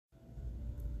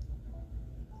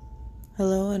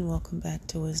Hello and welcome back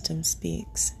to Wisdom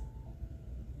Speaks.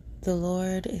 The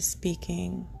Lord is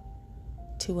speaking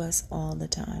to us all the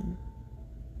time,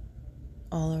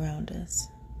 all around us.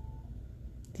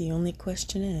 The only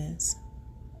question is,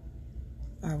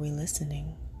 are we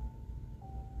listening?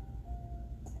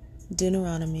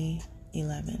 Deuteronomy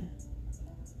 11.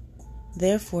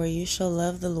 Therefore you shall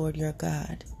love the Lord your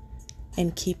God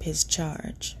and keep his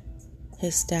charge,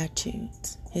 his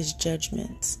statutes, his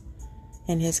judgments,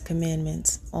 and his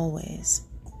commandments always.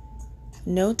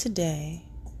 Know today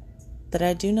that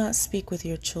I do not speak with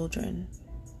your children,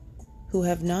 who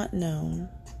have not known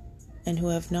and who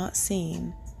have not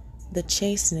seen the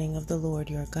chastening of the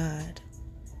Lord your God,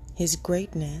 his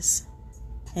greatness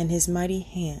and his mighty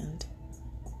hand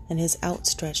and his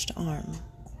outstretched arm,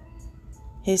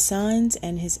 his signs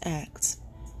and his acts,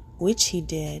 which he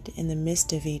did in the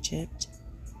midst of Egypt,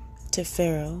 to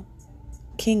Pharaoh,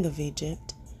 king of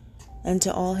Egypt, and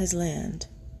to all his land.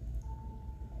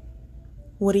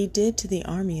 What he did to the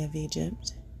army of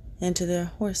Egypt, and to their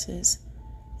horses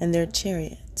and their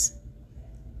chariots,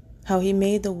 how he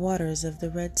made the waters of the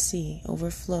Red Sea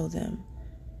overflow them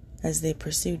as they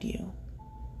pursued you,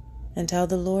 and how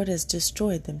the Lord has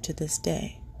destroyed them to this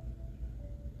day.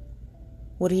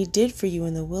 What he did for you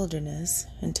in the wilderness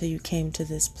until you came to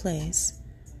this place,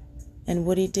 and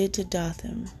what he did to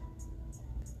Dathan,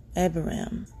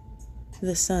 Abiram,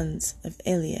 the sons of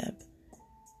Eliab,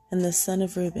 and the son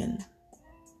of Reuben,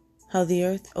 how the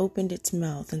earth opened its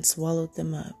mouth and swallowed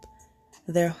them up,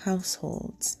 their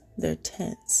households, their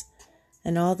tents,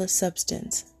 and all the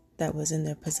substance that was in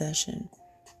their possession,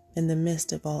 in the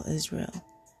midst of all Israel.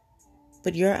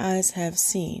 But your eyes have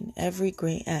seen every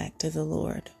great act of the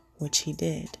Lord which he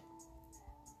did.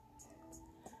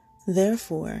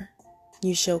 Therefore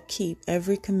you shall keep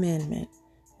every commandment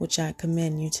which I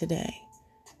command you today,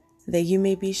 that you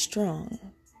may be strong,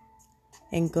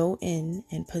 and go in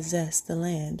and possess the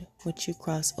land which you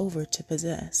cross over to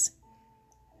possess,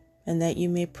 and that you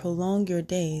may prolong your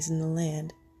days in the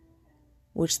land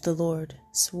which the Lord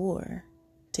swore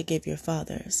to give your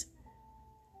fathers,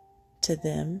 to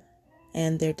them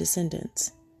and their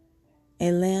descendants,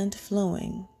 a land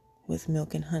flowing with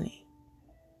milk and honey.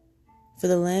 For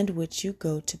the land which you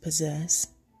go to possess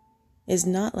is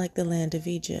not like the land of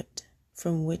Egypt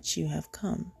from which you have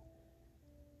come,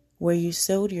 where you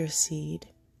sowed your seed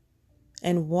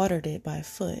and watered it by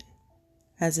foot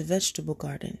as a vegetable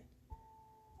garden.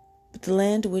 But the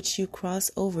land which you cross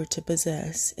over to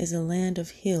possess is a land of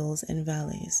hills and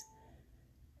valleys,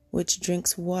 which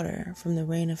drinks water from the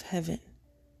rain of heaven,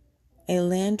 a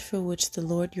land for which the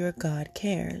Lord your God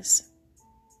cares.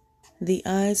 The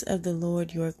eyes of the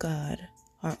Lord your God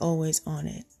are always on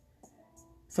it,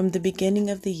 from the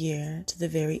beginning of the year to the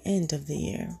very end of the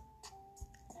year.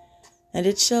 And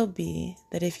it shall be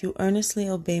that if you earnestly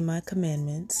obey my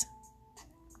commandments,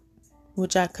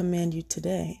 which I command you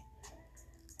today,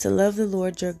 to love the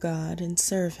Lord your God and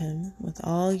serve him with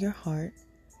all your heart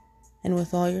and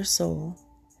with all your soul,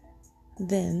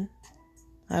 then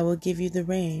I will give you the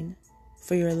rain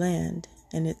for your land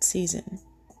in its season,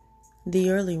 the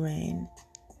early rain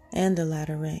and the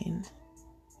latter rain,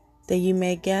 that you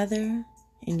may gather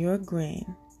in your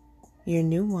grain, your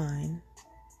new wine,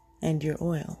 and your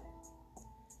oil.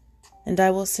 And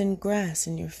I will send grass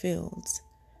in your fields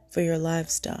for your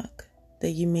livestock,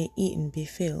 that you may eat and be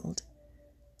filled.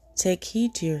 Take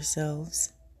heed to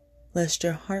yourselves, lest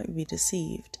your heart be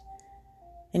deceived,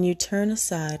 and you turn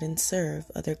aside and serve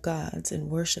other gods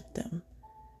and worship them,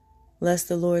 lest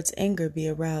the Lord's anger be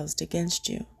aroused against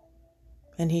you,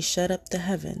 and he shut up the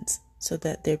heavens so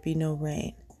that there be no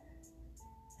rain,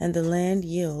 and the land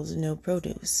yields no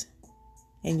produce,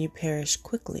 and you perish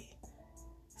quickly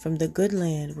from the good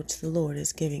land which the Lord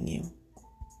is giving you.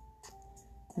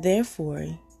 Therefore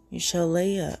you shall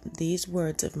lay up these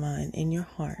words of mine in your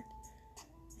heart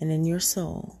and in your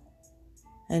soul,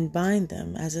 and bind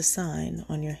them as a sign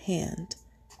on your hand,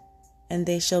 and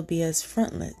they shall be as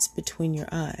frontlets between your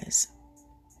eyes.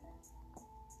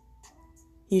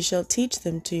 You shall teach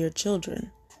them to your children,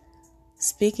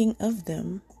 speaking of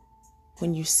them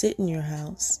when you sit in your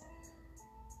house,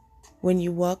 when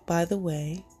you walk by the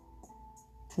way,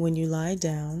 when you lie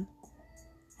down,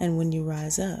 and when you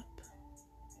rise up.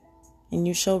 And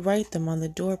you shall write them on the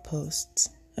doorposts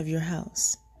of your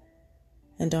house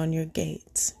and on your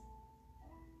gates,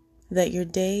 that your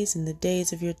days and the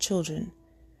days of your children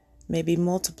may be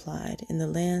multiplied in the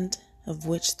land of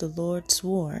which the Lord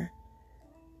swore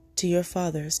to your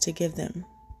fathers to give them,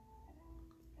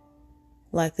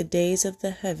 like the days of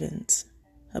the heavens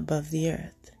above the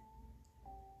earth.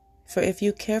 For if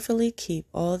you carefully keep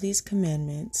all these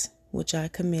commandments which I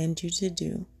command you to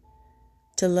do,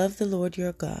 to love the Lord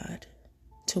your God,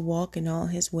 to walk in all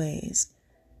his ways,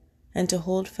 and to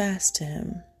hold fast to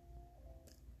him,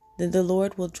 then the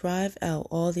Lord will drive out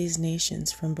all these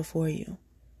nations from before you,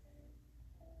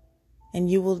 and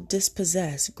you will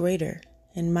dispossess greater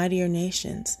and mightier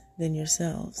nations than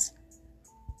yourselves.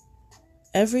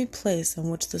 Every place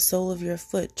on which the sole of your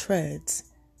foot treads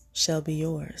shall be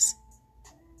yours.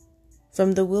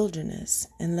 From the wilderness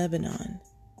and Lebanon,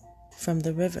 from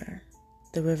the river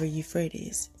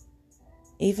Euphrates,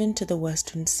 even to the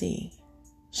western sea,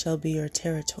 shall be your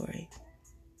territory.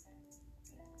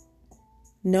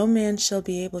 No man shall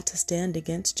be able to stand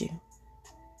against you.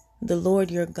 The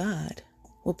Lord your God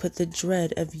will put the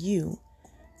dread of you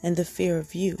and the fear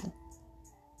of you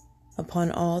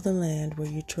upon all the land where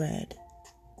you tread,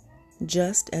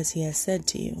 just as he has said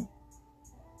to you.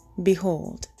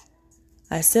 Behold,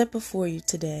 I set before you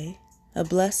today a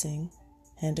blessing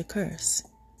and a curse.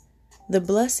 The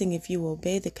blessing if you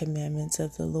obey the commandments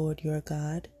of the Lord your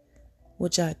God,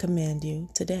 which I command you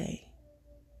today.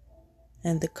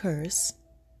 And the curse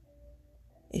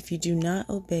if you do not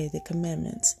obey the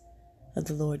commandments of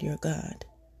the Lord your God,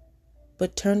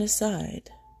 but turn aside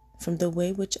from the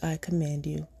way which I command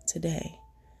you today,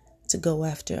 to go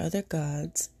after other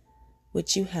gods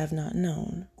which you have not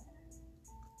known.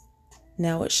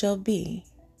 Now it shall be,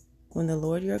 when the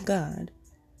Lord your God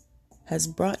has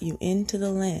brought you into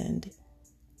the land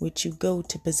which you go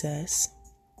to possess,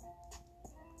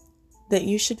 that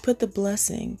you should put the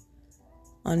blessing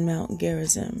on Mount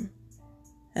Gerizim,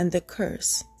 and the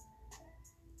curse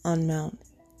on Mount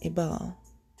Ebal.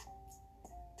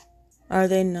 Are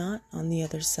they not on the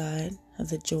other side of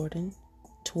the Jordan,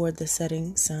 toward the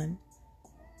setting sun,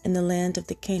 in the land of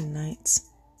the Canaanites,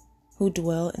 who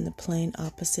dwell in the plain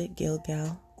opposite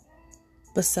Gilgal,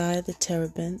 beside the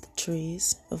terebinth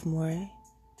trees of Moreh?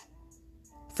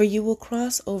 For you will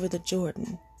cross over the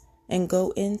Jordan and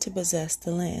go in to possess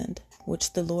the land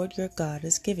which the Lord your God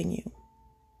is giving you,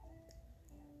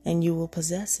 and you will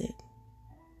possess it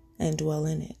and dwell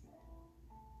in it,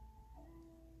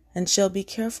 and shall be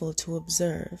careful to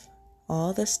observe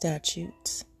all the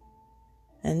statutes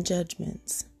and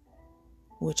judgments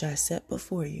which I set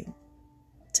before you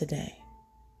today.